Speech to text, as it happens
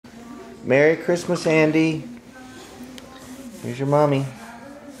Merry Christmas, Andy. Here's your mommy.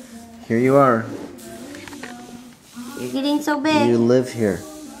 Here you are. You're getting so big. You live here.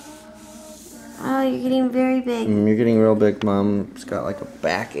 Oh, you're getting very big. You're getting real big, Mom's got like a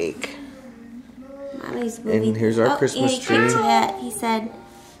backache. Mommy's moving. And here's our Christmas tree. He said,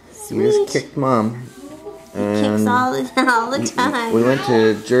 sweet. You just kicked Mom. And he kicks all the time. We went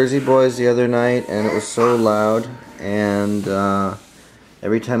to Jersey Boys the other night, and it was so loud. And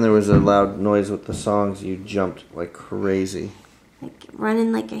every time there was a loud noise with the songs, you jumped like crazy. Like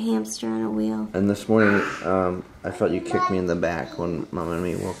running like a hamster on a wheel. And this morning, I felt you kick me in the back when Mom and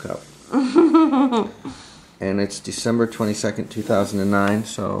me woke up. And it's December 22nd, 2009,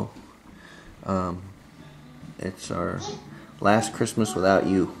 so it's our last Christmas without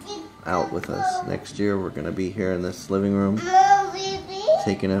you out with us. Next year we're going to be here in this living room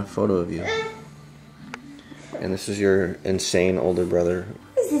taking a photo of you. And this is your insane older brother.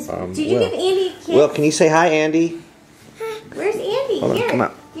 What is this? Did you give Andy a kiss? Will, can you say hi, Andy? Where's Andy? Hold on, Here, come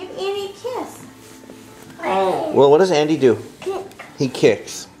out. give Andy a kiss. Well, what does Andy do? He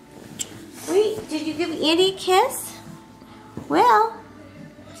kicks. Wait, did you give Andy a kiss? Well.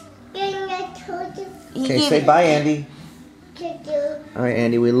 Okay, say bye, Andy. All right,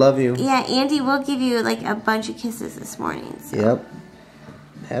 Andy, we love you. Yeah, Andy will give you like a bunch of kisses this morning. So. Yep.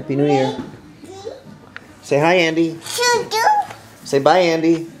 Happy New Year. Say hi, Andy. Choo-choo. Say bye,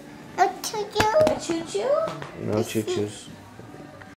 Andy. A choo-choo. A choo-choo? No choo-choos.